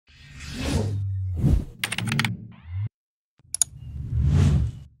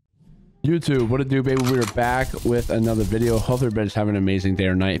YouTube, what it do, baby? We're back with another video. Hope everybody's having an amazing day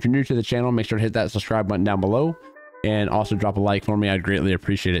or night. If you're new to the channel, make sure to hit that subscribe button down below and also drop a like for me. I'd greatly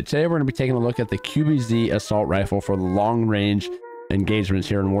appreciate it. Today we're going to be taking a look at the QBZ assault rifle for the long range engagements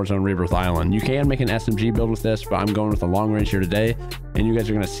here in Warzone Rebirth Island. You can make an SMG build with this, but I'm going with the long range here today, and you guys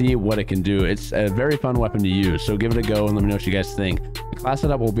are going to see what it can do. It's a very fun weapon to use, so give it a go and let me know what you guys think. The class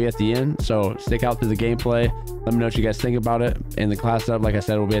setup will be at the end, so stick out through the gameplay. Let me know what you guys think about it, and the class setup, like I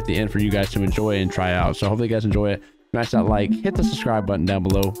said, will be at the end for you guys to enjoy and try out. So hopefully you guys enjoy it. Smash that like, hit the subscribe button down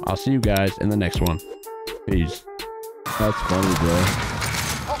below. I'll see you guys in the next one. Peace. That's funny, bro.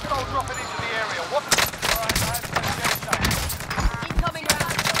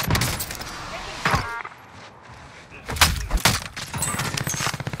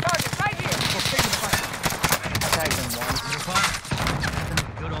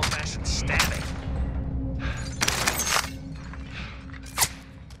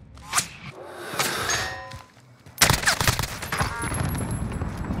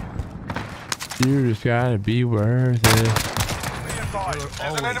 You just gotta be worth it.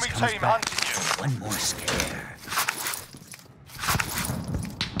 There's an enemy team hunting you. One more scare.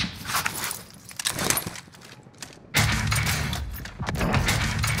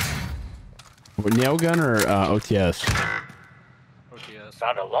 Nail gun or OTS? OTS.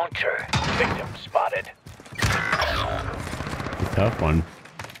 Found a launcher. Victim spotted. Tough one.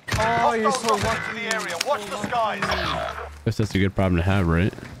 Oh, you're so lucky to the area. Watch the skies. Guess that's a good problem to have,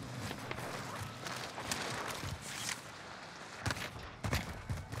 right?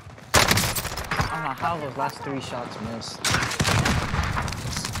 I don't know how those last 3 shots missed.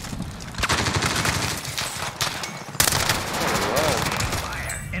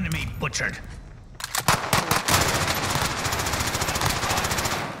 Fire. Enemy butchered.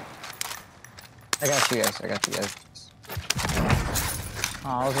 I got you guys. I got you guys. Oh,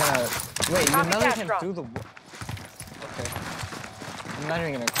 I was gonna. Wait, you another him through the. Okay. I'm not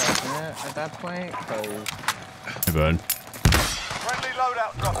even gonna question it at that point, cause. Hey, bud. Friendly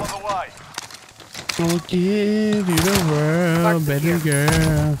loadout drop on the way. I'll give you the world, baby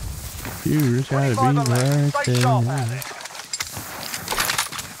girl. You just gotta be worth Stay sharp out there.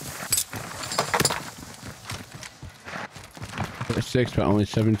 it. 6, but only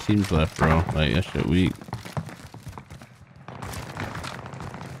 7 teams left, bro. Like, that shit weak.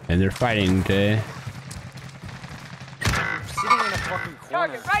 And they're fighting, Jay. Sitting in a fucking corner.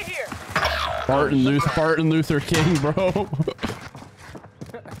 Target right here. Barton Luther King, bro.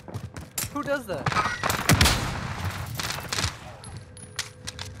 Who does that?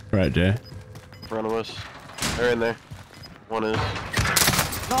 Right, Jay. In front of us. They're in there. One is.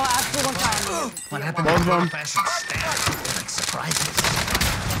 No, after one time. What happened Both to of them. old-fashioned stab? Like surprises.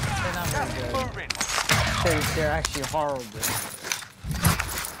 They're not very good. Moving. They're actually horrible.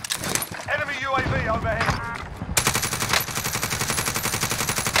 Enemy UAV overhead.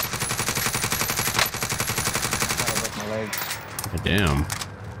 I broke my legs. Damn.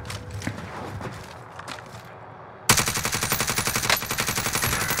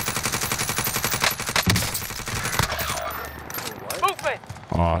 Movement.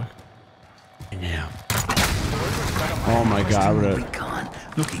 Oh. Yeah. Oh my god, Recon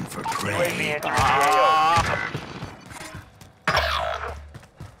looking for prey.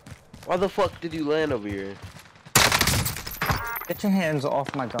 Why the fuck did you land over here? Get your hands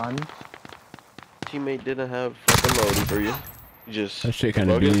off my gun. Teammate didn't have fucking loading for you. You just. that shit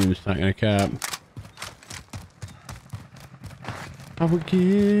kind of bugging. beams, not gonna cap. I will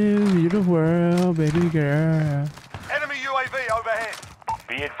give you the world, baby girl. Enemy UAV overhead.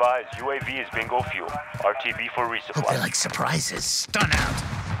 Be advised, UAV is bingo fuel. RTB for Hope they resupply. like surprises. Stun out.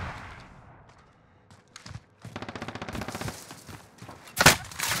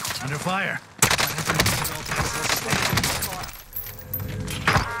 Under fire. What happened to the old-fashioned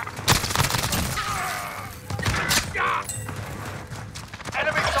stab?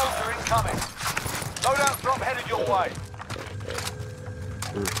 Enemy soldier incoming. Loadout drop headed your way.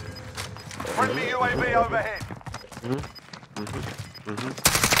 Friendly UAV overhead.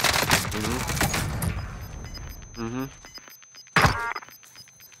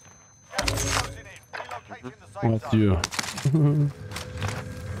 Closing in. Relocating the safe What zone. you?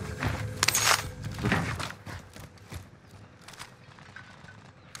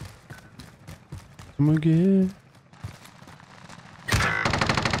 I'm gonna get.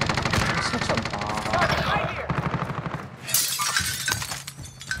 I'm such a bomb. Right here.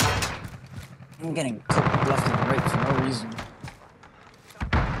 I'm getting cooked left and right for no reason.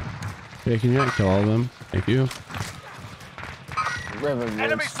 Yeah, can you not kill all of them? Thank you. River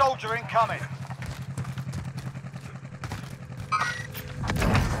Enemy soldier incoming.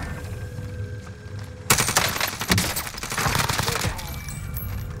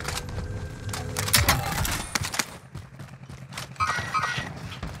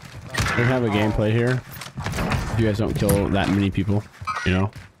 We're gonna have a gameplay here. If you guys don't kill that many people, you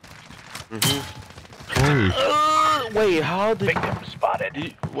know. Holy. Wait, how did Victim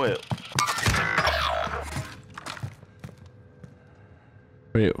spotted.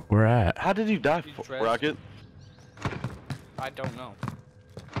 Wait, where at? How did you die, Rocket? I don't know.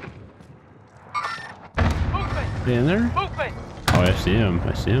 Is he in there? Oh, I see him.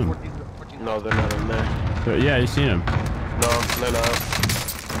 I see him. No, they're not in there. Yeah, you see him. No, they're not.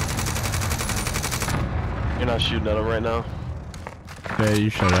 You're not shooting at them right now. Okay, you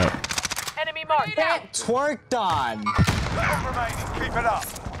shut up. Enemy mark. Get twerked on. Remaining. Keep it up.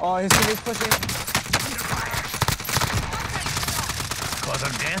 Oh, his team is pushing. Cause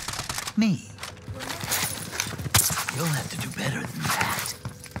of death? Me. You'll have to do better than that.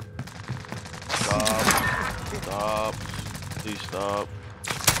 Stop. Stop. Please stop.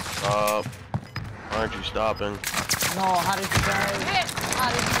 Stop. Why aren't you stopping? No, how did you guys? How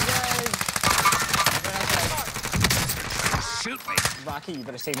did you guys? Shoot me. Rocky, you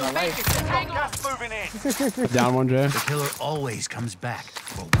better save my life. Gas moving in. Down one, Jay. The killer always comes back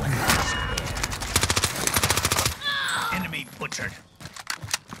for one last hit. Enemy butchered.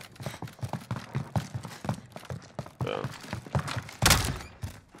 Yeah.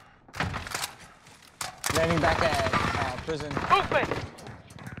 Landing back at prison. Movement.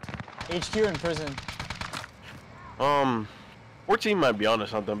 HQ in prison. 14 might be onto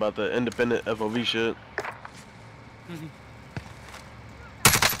something about the independent FOV shit.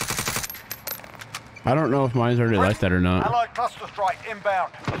 I don't know if mine's already like that or not. Allied cluster strike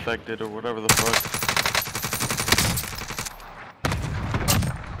inbound. Affected or whatever the fuck.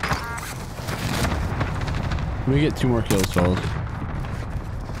 Let me get 2 more kills, fellas.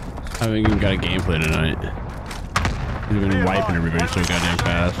 I haven't even got a gameplay tonight. We've been wiping everybody so goddamn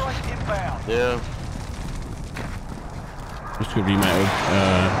fast. Yeah. This could be my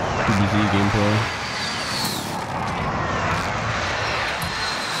QBZ gameplay.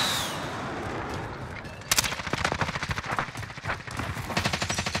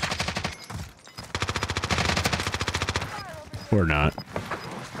 Or not.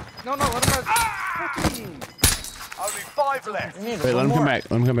 No, let him have 14. Only 5 left. We need Wait, let one him come more.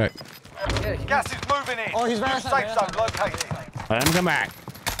 back. Let him come back. Gas is moving in. Oh, he's right New outside, safe right zone located. Let him come back.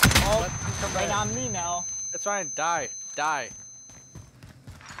 Oh, right on me now. It's fine. Die. Alright,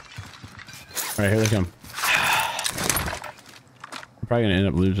 here they come. We're probably gonna end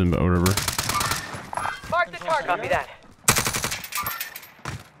up losing, but whatever. Mark the target. Copy that.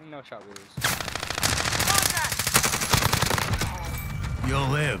 No shot lose. You'll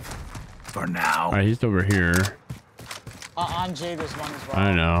live. For now. Alright, he's over here. On J, there's one as well.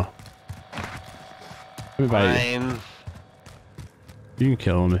 I know. Everybody, Fine. you can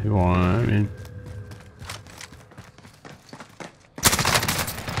kill him if you want. I mean,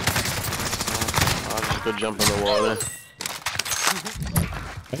 I'll just go jump in the water.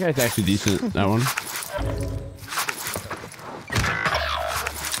 that guy's actually decent. That one.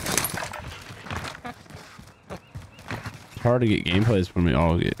 It's hard to get gameplays when we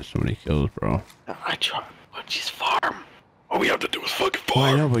all get so many kills, bro. I try. Let's just farm. All we have to do is fucking Well, I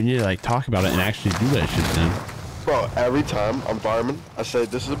farm. know, but we need to like talk about it and actually do that shit then. Bro, every time I'm farming, I say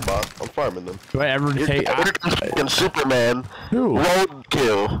this is a bot. I'm farming them. Do I ever take? Fucking Superman. Who?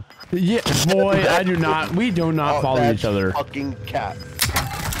 Roadkill. Yeah, boy, I do not. We do not follow that's each other. Fucking cat.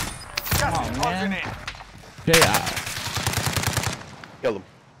 Gas is closing in. Okay, Kill him.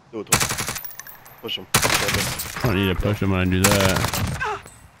 Do it to him. Push him. I don't need to push him when I do that.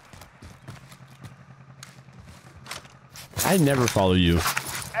 I never follow you.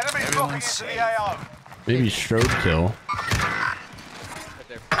 Enemy dropping into the AO. Maybe Strode kill. Right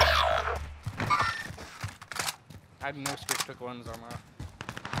there. I had no script took one's armor.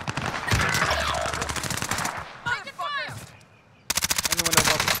 And the window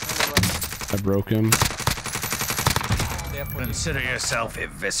above. I broke him. Consider yourself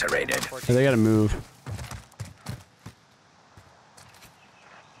eviscerated. Hey, they gotta move.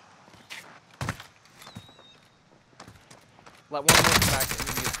 Let one more come back and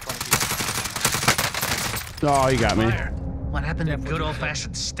then use 20 Oh, you got me. What happened to good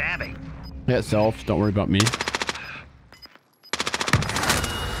old-fashioned stabbing? Yeah, self. Don't worry about me.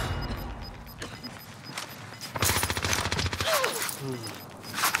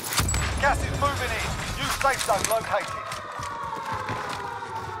 Gas is moving in. New safe zone located.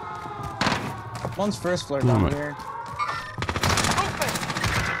 One's first floor Oh down my- here.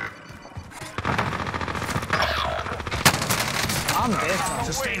 I'm dead.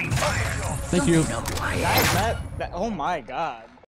 Sustaining fire. Thank you. That, oh my god.